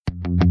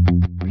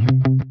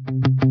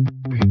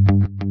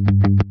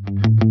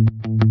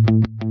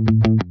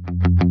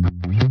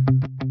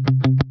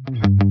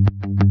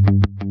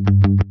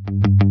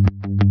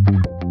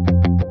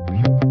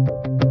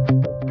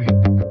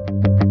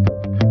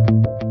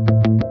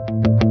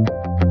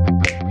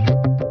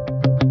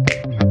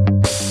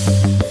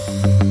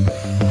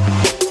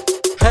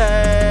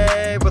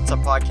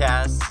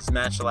podcast. This is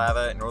Matt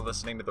Shalava, and you're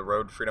listening to the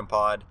Road Freedom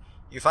Pod.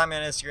 You can find me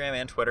on Instagram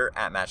and Twitter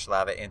at Matt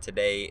Shalava, and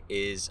today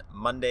is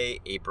Monday,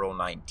 April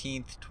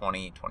 19th,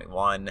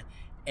 2021,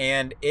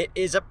 and it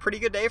is a pretty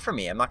good day for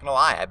me. I'm not going to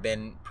lie. I've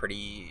been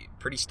pretty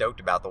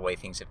stoked about the way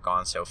things have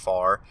gone so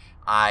far.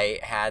 I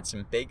had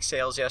some big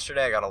sales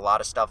yesterday. I got a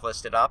lot of stuff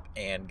listed up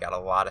and got a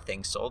lot of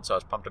things sold, so I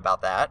was pumped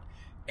about that.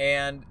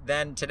 And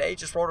then today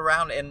just rolled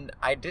around and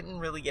I didn't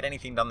really get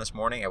anything done this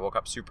morning. I woke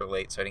up super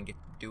late, so I didn't get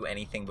to do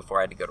anything before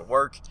I had to go to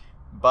work.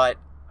 But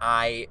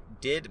I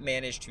did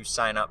manage to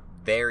sign up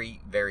very,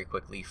 very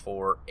quickly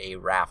for a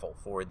raffle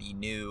for the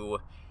new,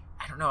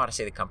 I don't know how to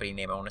say the company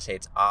name. I want to say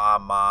it's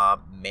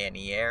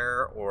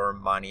Manier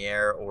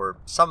or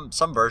some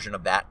version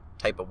of that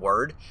type of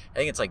word. I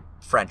think it's like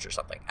French or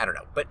something. I don't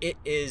know. But it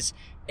is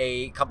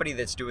a company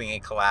that's doing a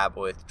collab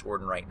with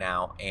Jordan right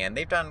now, and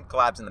they've done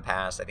collabs in the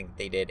past. I think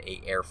they did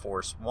a Air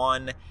Force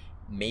One,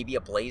 maybe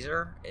a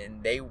Blazer,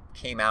 and they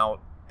came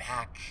out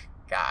back,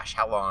 gosh,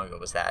 how long ago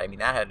was that? I mean,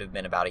 that had to have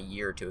been about a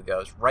year or two ago. It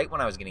was right when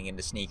I was getting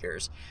into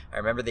sneakers. I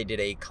remember they did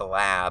a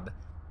collab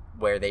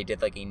where they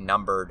did like a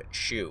numbered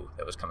shoe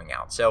that was coming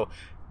out. So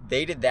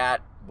they did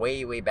that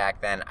way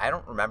back then. I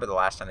don't remember the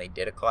last time they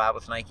did a collab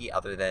with Nike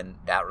other than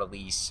that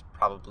release.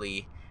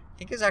 Probably, I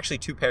think it was actually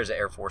two pairs of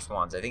Air Force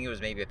Ones. I think it was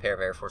maybe a pair of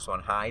Air Force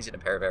One highs and a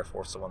pair of Air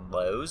Force One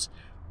lows,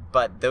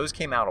 but those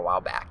came out a while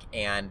back,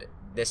 and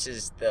this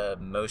is the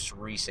most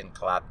recent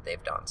collab that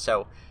they've done.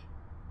 So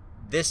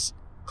this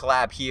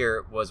collab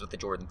here was with the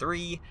Jordan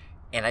 3,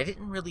 and I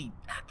didn't really,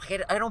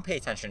 I don't pay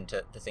attention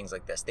to things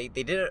like this. They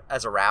did it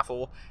as a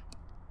raffle.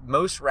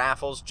 Most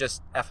raffles,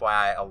 just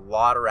FYI, a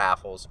lot of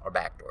raffles are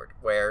backdoored,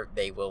 where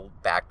they will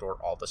backdoor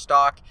all the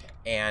stock,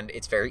 and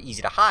it's very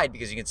easy to hide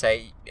because you can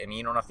say, I mean,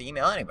 you don't have to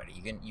email anybody.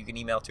 You can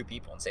email two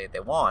people and say that they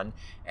won,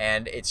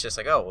 and it's just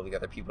like, oh, well, the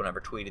other people never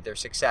tweeted their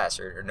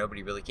success, or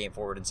nobody really came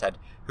forward and said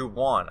who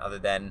won, other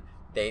than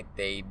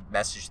they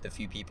messaged the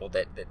few people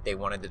that they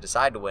wanted to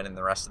decide to win, and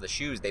the rest of the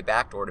shoes they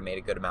backdoored and made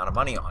a good amount of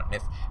money on. And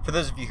if, for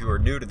those of you who are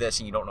new to this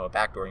and you don't know what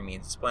backdooring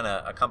means, it's when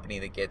a company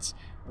that gets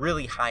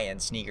really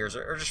high-end sneakers,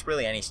 or just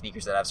really any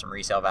sneakers that have some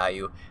resale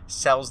value,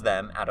 sells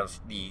them out of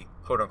the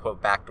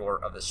quote-unquote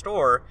backdoor of the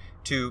store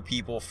to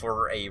people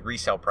for a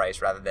resale price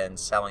rather than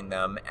selling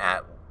them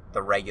at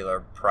the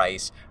regular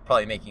price,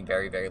 probably making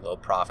very, very low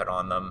profit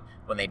on them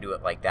when they do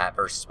it like that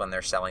versus when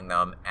they're selling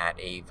them at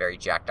a very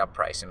jacked up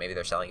price. And maybe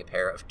they're selling a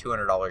pair of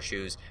 $200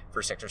 shoes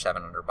for $600 or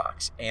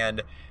 $700.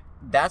 And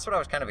that's what I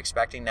was kind of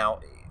expecting.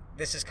 Now,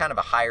 this is kind of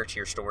a higher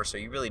tier store, so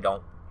you really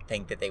don't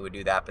think that they would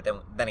do that. But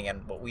then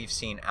again, what we've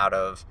seen out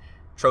of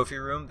Trophy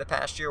Room the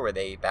past year, where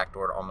they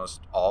backdoored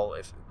almost all,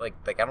 if like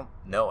I don't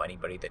know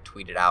anybody that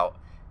tweeted out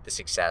the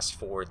success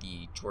for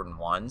the Jordan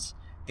 1s.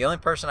 The only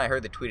person I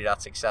heard that tweeted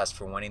out success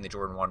for winning the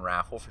Jordan 1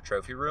 raffle for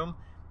Trophy Room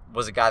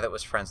was a guy that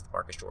was friends with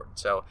Marcus Jordan.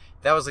 So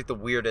that was like the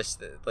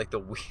weirdest,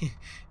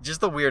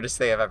 just the weirdest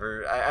thing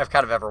I've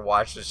kind of ever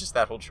watched, was just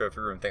that whole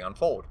Trophy Room thing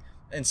unfold.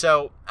 And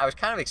so I was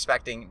kind of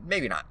expecting,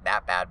 maybe not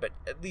that bad, but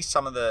at least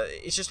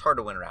it's just hard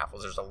to win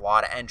raffles. There's a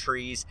lot of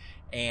entries,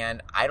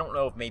 and I don't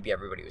know if maybe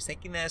everybody was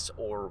thinking this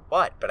or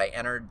what, but I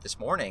entered this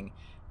morning,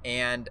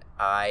 and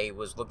I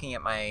was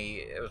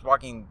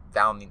walking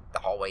down the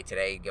hallway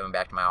today, going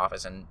back to my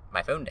office, and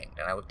my phone dinged.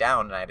 And I looked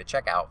down, and I had a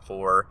checkout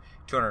for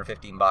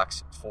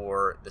 $215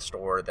 for the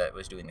store that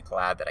was doing the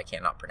collab that I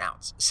cannot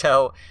pronounce.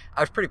 So I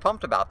was pretty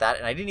pumped about that,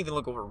 and I didn't even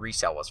look at what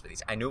resale was for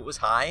these. I knew it was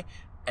high,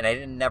 and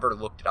I never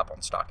looked it up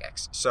on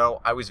StockX.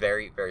 So I was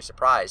very, very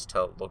surprised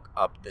to look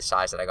up the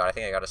size that I got. I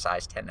think I got a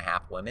size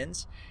 10.5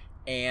 women's.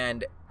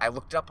 And I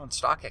looked it up on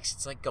StockX.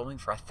 It's like going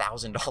for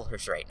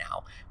 $1,000 right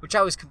now, which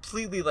I was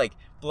completely like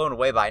blown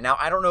away by. Now,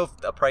 I don't know if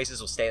the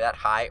prices will stay that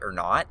high or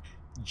not,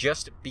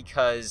 just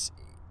because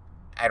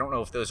I don't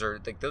know if those are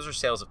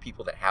sales of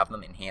people that have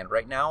them in hand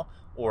right now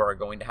or are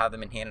going to have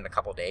them in hand in a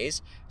couple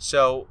days.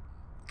 So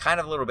kind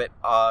of a little bit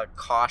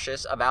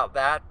cautious about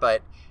that,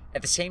 but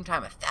at the same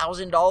time,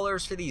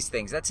 $1,000 for these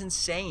things, that's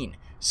insane.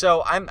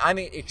 So I'm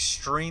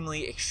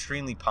extremely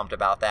pumped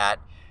about that.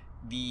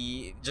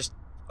 Just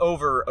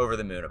over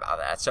the moon about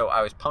that. So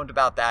I was pumped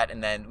about that.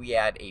 And then we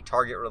had a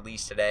Target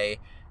release today.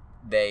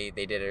 They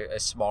did a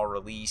small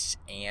release,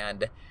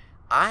 and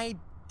I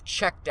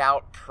checked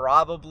out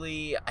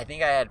probably, I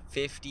think I had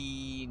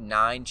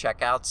 59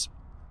 checkouts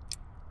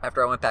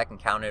after I went back and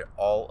counted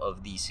all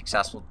of the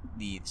successful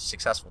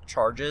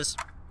charges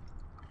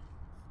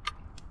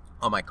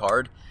on my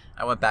card.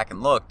 I went back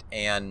and looked,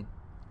 and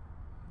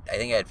I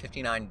think I had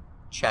 59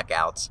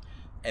 checkouts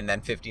and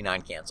then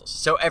 59 cancels.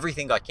 So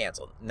everything got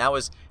canceled, and that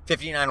was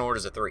 59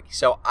 orders of 3.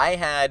 So I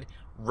had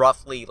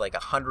roughly like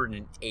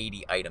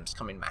 180 items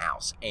coming to my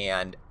house,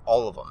 and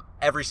all of them,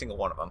 every single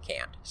one of them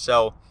canned.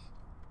 So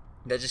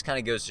that just kind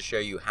of goes to show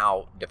you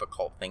how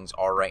difficult things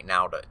are right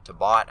now to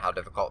bot, how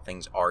difficult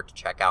things are to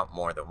check out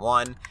more than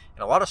one. And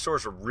a lot of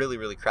stores are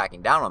really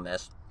cracking down on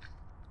this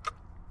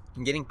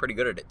and getting pretty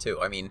good at it too.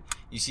 I mean,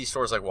 you see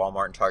stores like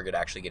Walmart and Target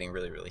actually getting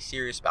really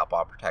serious about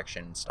bot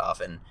protection and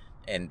stuff, and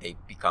and they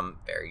become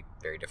very,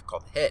 very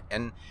difficult to hit.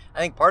 And I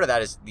think part of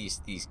that is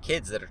these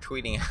kids that are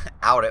tweeting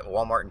out at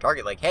Walmart and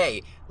Target, like,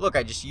 hey, look,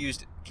 I just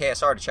used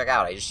KSR to check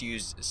out. I just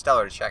used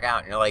Stellar to check out.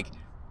 And you're like,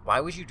 why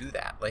would you do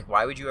that? Like,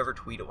 why would you ever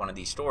tweet at one of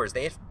these stores?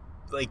 They have,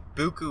 like,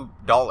 buku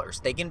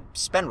dollars. They can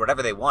spend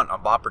whatever they want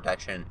on bot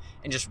protection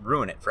and just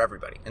ruin it for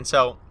everybody. And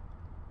so,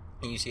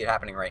 and you see it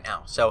happening right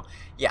now. So,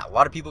 yeah, a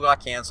lot of people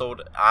got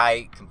canceled.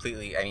 Every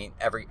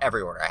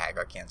order I had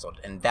got canceled.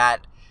 And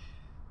that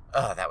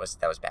was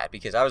bad,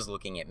 because I was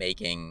looking at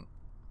making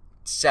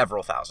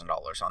several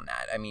 $1,000s on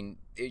that. I mean,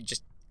 it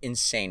just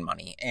insane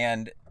money.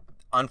 And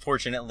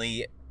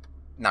unfortunately,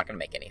 not going to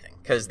make anything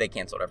because they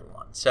canceled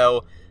everyone.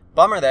 So,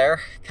 bummer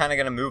there. Kind of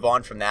going to move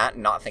on from that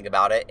and not think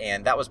about it.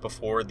 And that was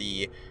before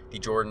the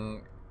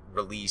Jordan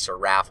release or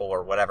raffle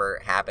or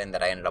whatever happened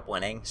that I ended up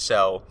winning.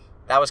 So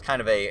that was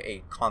kind of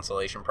a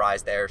consolation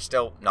prize there.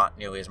 Still not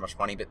nearly as much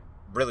money, but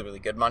really, really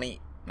good money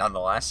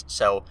nonetheless.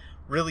 So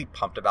really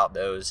pumped about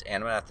those. And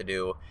I'm going to have to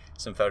do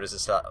some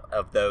photos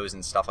of those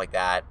and stuff like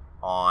that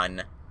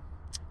on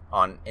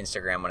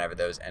Instagram whenever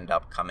those end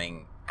up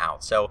coming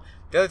out. So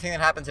the other thing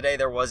that happened today,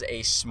 there was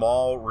a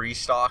small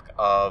restock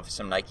of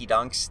some Nike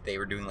Dunks. They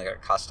were doing like a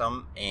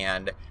custom,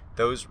 and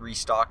those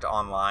restocked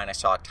online. I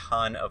saw a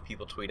ton of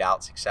people tweet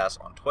out success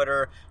on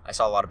Twitter. I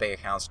saw a lot of big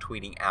accounts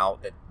tweeting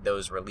out that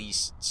those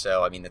released.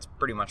 So, I mean, that's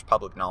pretty much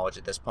public knowledge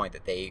at this point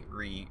that they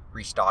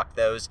restocked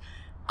those.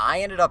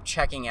 I ended up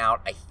checking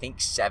out, I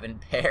think, 7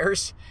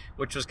 pairs,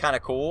 which was kind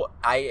of cool.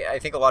 I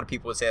think a lot of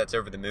people would say that's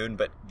over the moon,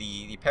 but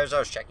the pairs I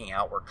was checking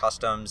out were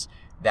customs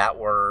that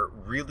were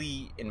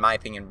really, in my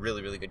opinion,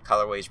 really, really good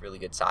colorways, really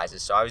good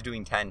sizes. So I was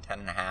doing 10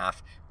 and a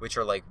half, which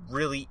are like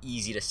really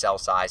easy to sell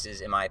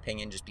sizes, in my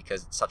opinion, just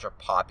because it's such a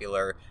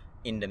popular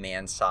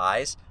in-demand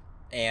size.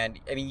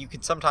 And I mean, you can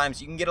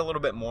get a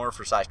little bit more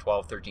for size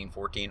 12, 13,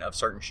 14 of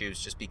certain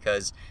shoes, just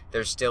because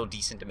there's still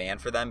decent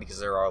demand for them, because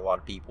there are a lot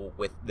of people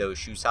with those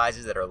shoe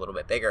sizes that are a little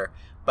bit bigger.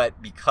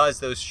 But because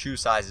those shoe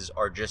sizes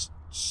are just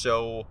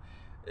so,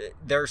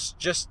 there's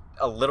just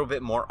a little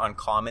bit more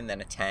uncommon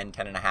than a 10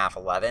 and a half,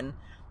 11.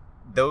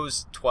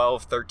 Those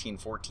 12, 13,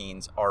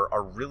 14s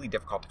are really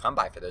difficult to come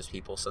by for those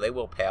people, so they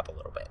will pay up a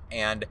little bit.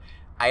 And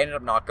I ended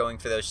up not going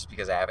for those just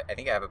because I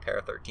think I have a pair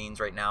of 13s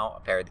right now, a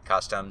pair of the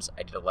customs.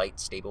 I did a light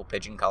staple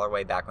pigeon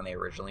colorway back when they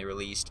originally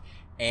released,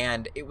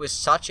 and it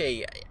was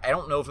I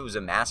don't know if it was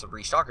a massive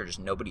restock or just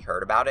nobody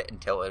heard about it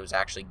until it was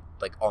actually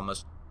like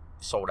almost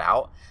sold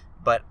out.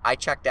 But I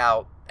checked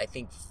out, I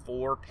think,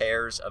 4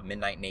 pairs of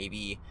Midnight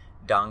Navy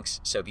Dunks.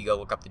 So if you go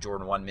look up the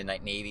Jordan 1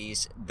 Midnight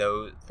Navies,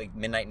 those, the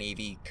Midnight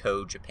Navy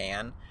Co.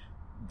 Japan,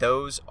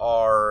 those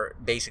are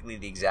basically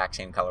the exact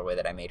same colorway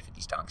that I made for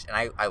these Dunks.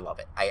 And I love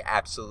it. I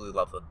absolutely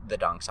love the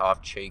Dunks. I'll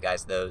have to show you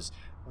guys those.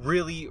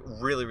 Really,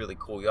 really, really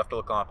cool. You have to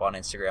look them up on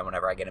Instagram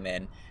whenever I get them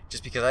in,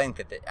 just because I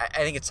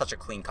think it's such a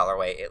clean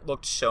colorway. It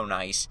looked so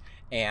nice,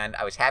 and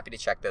I was happy to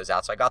check those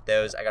out. So I got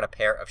those. I got a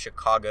pair of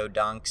Chicago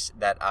Dunks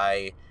that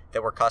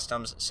were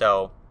customs.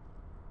 So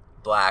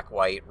black,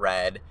 white,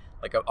 red,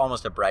 like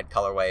almost a bread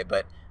colorway,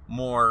 but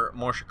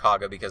more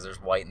Chicago because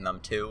there's white in them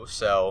too.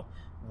 So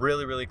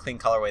really, really clean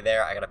colorway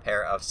there. I got a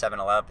pair of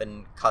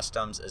 711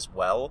 customs as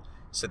well.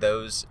 So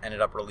those ended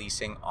up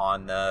releasing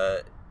on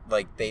the,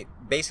 like, they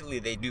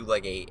do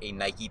like a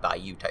Nike by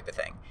you type of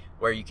thing,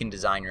 where you can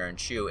design your own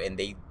shoe, and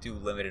they do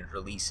limited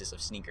releases of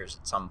sneakers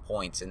at some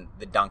points, and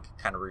the Dunk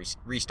kind of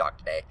restocked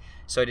today.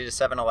 So I did a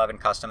 711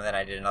 custom, and then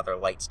I did another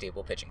light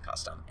staple pigeon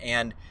custom.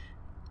 And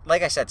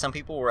like I said, some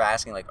people were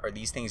asking, like, are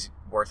these things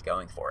worth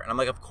going for? And I'm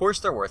like, of course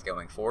they're worth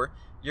going for.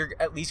 You're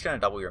at least going to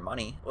double your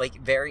money.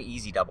 Like, very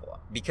easy double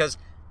up. Because,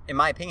 in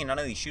my opinion, none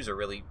of these shoes are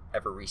really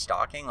ever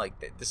restocking. Like,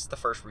 this is the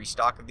first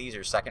restock of these,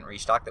 or second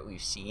restock that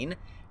we've seen.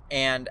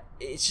 And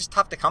it's just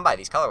tough to come by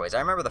these colorways. I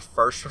remember the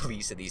first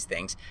release of these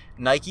things,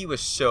 Nike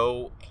was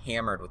so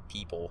hammered with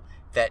people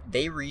that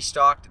they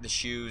restocked the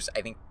shoes,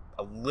 I think,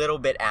 a little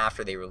bit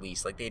after they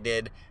released. Like, they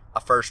did a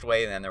first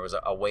wave, and then there was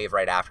a wave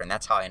right after, and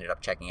that's how I ended up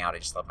checking out. I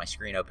just left my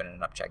screen open and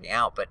ended up checking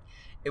out. But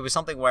it was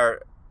something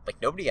where, like,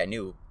 nobody I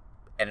knew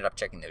ended up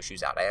checking those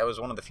shoes out. I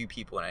was one of the few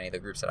people in any of the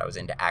groups that I was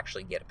in to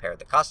actually get a pair of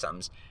the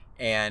customs,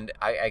 and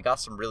I got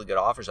some really good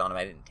offers on them.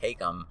 I didn't take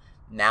them.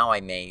 Now I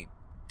may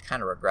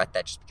kind of regret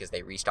that just because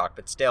they restocked,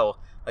 but still,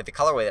 like, the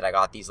colorway that I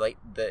got, these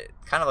the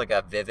kind of like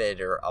a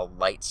vivid or a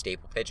light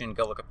staple pigeon.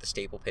 Go look up the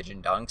staple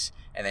pigeon Dunks,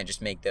 and then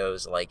just make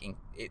those like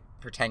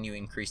pretend you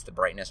increase the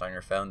brightness on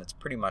your phone. That's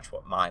pretty much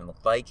what mine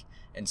looked like.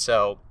 And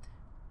so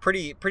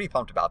pretty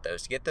pumped about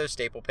those, to get those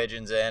staple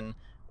pigeons in,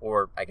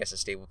 or I guess a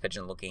staple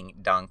pigeon looking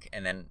Dunk.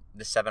 And then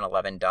the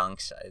 711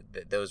 Dunks,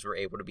 those were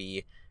able to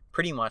be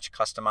pretty much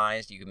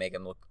customized. You can make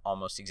them look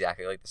almost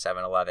exactly like the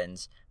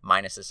 711s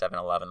minus the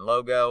 711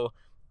 logo.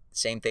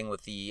 Same thing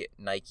with the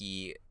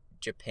Nike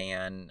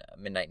Japan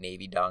Midnight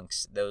Navy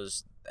Dunks.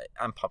 Those,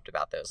 I'm pumped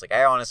about those. Like,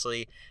 I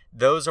honestly,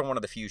 those are one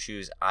of the few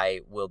shoes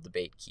I will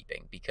debate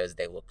keeping because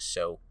they look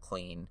so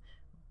clean,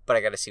 but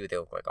I got to see what they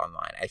look like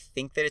online. I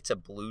think that it's a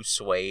blue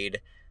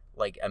suede,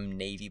 like a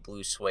navy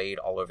blue suede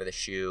all over the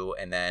shoe,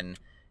 and then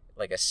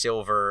like a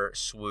silver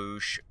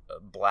swoosh,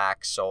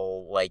 black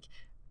sole. Like,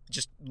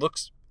 just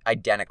looks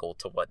identical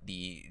to what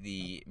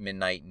the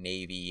Midnight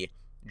Navy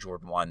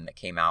Jordan 1 that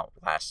came out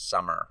last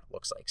summer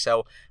looks like.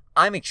 So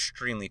I'm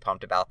extremely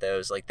pumped about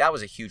those. Like, that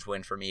was a huge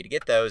win for me to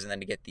get those, and then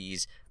to get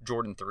these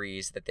Jordan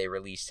 3s that they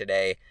released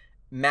today.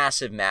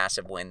 Massive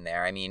win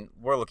there. I mean,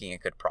 we're looking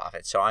at good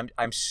profits. So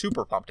I'm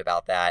super pumped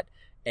about that.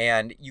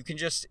 And you could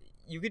just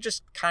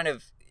kind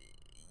of,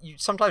 you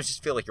sometimes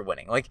just feel like you're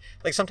winning. Like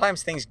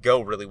sometimes things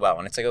go really well,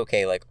 and it's like,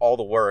 okay, like all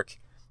the work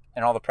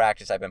and all the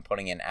practice I've been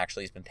putting in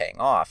actually has been paying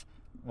off.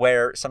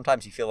 Where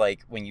sometimes you feel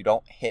like when you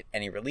don't hit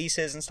any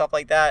releases and stuff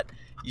like that,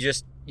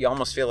 you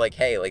almost feel like,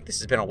 hey, like this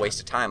has been a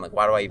waste of time. Like,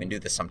 why do I even do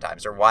this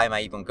sometimes? Or why am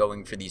I even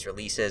going for these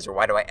releases? Or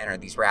why do I enter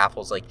these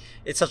raffles? Like,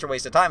 it's such a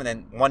waste of time. And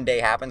then one day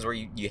happens where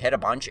you hit a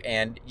bunch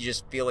and you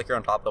just feel like you're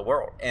on top of the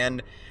world.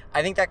 And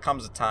I think that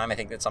comes with time. I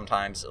think that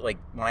sometimes, like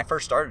when I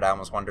first started, I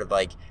almost wondered,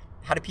 like,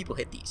 how do people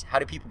hit these? How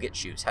do people get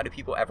shoes? How do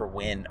people ever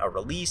win a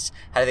release?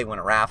 How do they win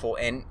a raffle?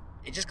 And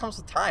it just comes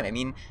with time. I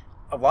mean,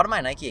 a lot of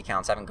my Nike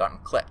accounts haven't gotten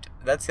clipped.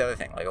 That's the other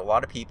thing. Like, a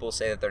lot of people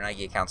say that their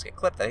Nike accounts get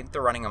clipped. I think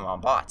they're running them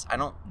on bots. I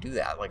don't do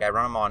that. Like, I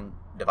run them on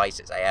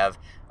devices. I have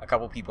a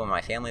couple people in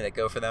my family that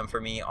go for them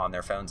for me on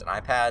their phones and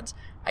iPads.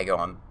 I go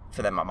on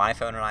for them on my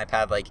phone and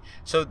iPad. Like,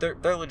 so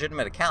they're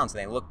legitimate accounts,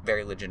 and they look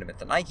very legitimate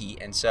to Nike.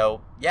 And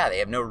so, yeah, they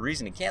have no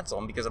reason to cancel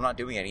them because I'm not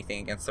doing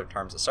anything against their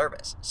terms of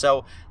service.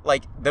 So,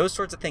 like, those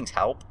sorts of things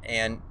help.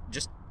 And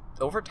just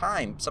over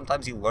time,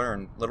 sometimes you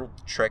learn little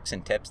tricks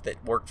and tips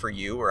that work for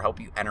you or help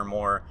you enter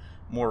more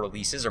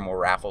releases or more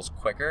raffles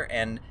quicker,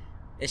 and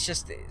it's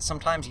just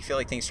sometimes you feel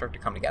like things start to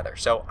come together.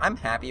 So I'm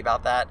happy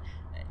about that.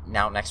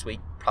 Now next week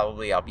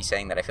probably I'll be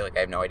saying that I feel like I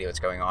have no idea what's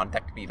going on.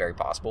 That could be very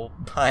possible,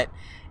 but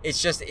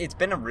it's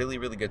been a really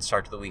good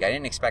start to the week. I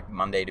didn't expect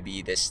Monday to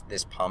be this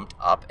pumped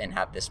up and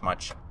have this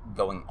much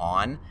going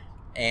on,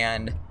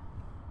 and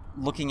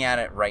looking at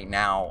it right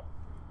now,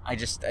 I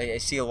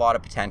see a lot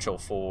of potential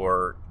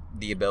for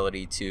the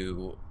ability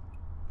to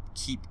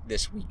keep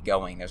this week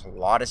going. There's a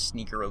lot of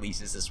sneaker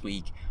releases this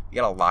week. We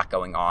got a lot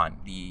going on.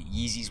 The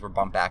Yeezys were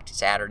bumped back to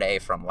Saturday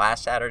from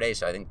last Saturday,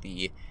 so I think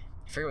I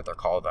forget what they're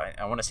called.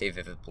 I want to say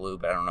Vivid Blue,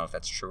 but I don't know if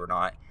that's true or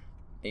not.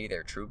 Maybe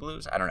they're True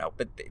Blues? I don't know.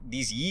 But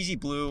these Yeezy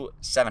Blue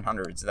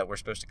 700s that were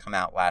supposed to come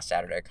out last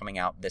Saturday are coming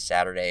out this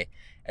Saturday,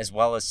 as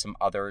well as some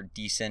other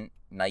decent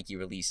Nike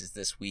releases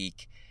this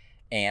week.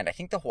 And I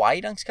think the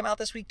Hawaii Dunks come out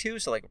this week too,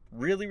 so like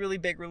really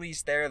big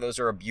release there. Those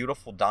are a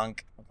beautiful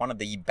dunk, one of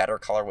the better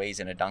colorways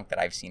in a dunk that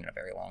I've seen in a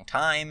very long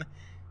time.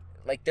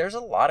 Like, there's a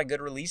lot of good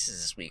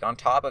releases this week, on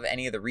top of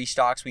any of the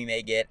restocks we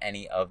may get,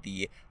 any of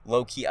the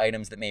low-key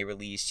items that may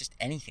release, just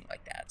anything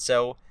like that.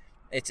 So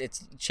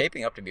it's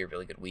shaping up to be a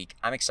really good week.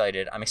 I'm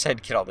excited. I'm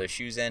excited to get all those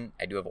shoes in.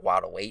 I do have a while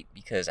to wait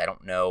because I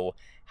don't know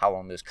how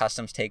long those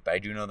customs take, but I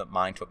do know that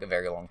mine took a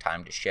very long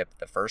time to ship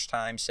the first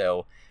time,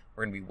 so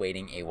we're going to be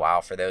waiting a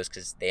while for those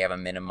because they have a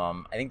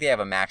minimum, I think they have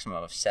a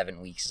maximum of 7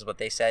 weeks is what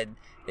they said.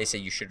 They said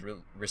you should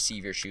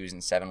receive your shoes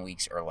in 7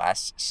 weeks or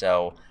less.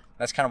 So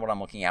that's kind of what I'm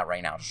looking at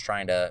right now, just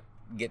trying to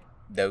get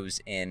those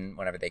in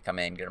whenever they come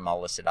in, get them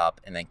all listed up,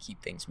 and then keep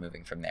things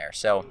moving from there.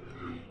 So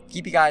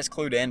keep you guys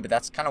clued in, but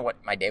that's kind of what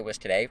my day was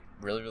today.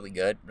 Really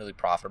good, really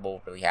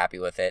profitable, really happy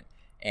with it.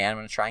 And I'm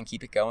going to try and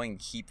keep it going,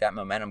 keep that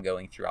momentum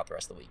going throughout the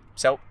rest of the week.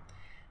 So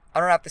I'm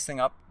going to wrap this thing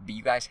up, but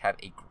you guys have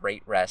a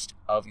great rest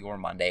of your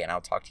Monday, and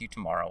I'll talk to you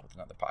tomorrow with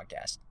another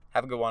podcast.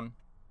 Have a good one.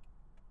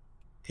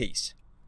 Peace.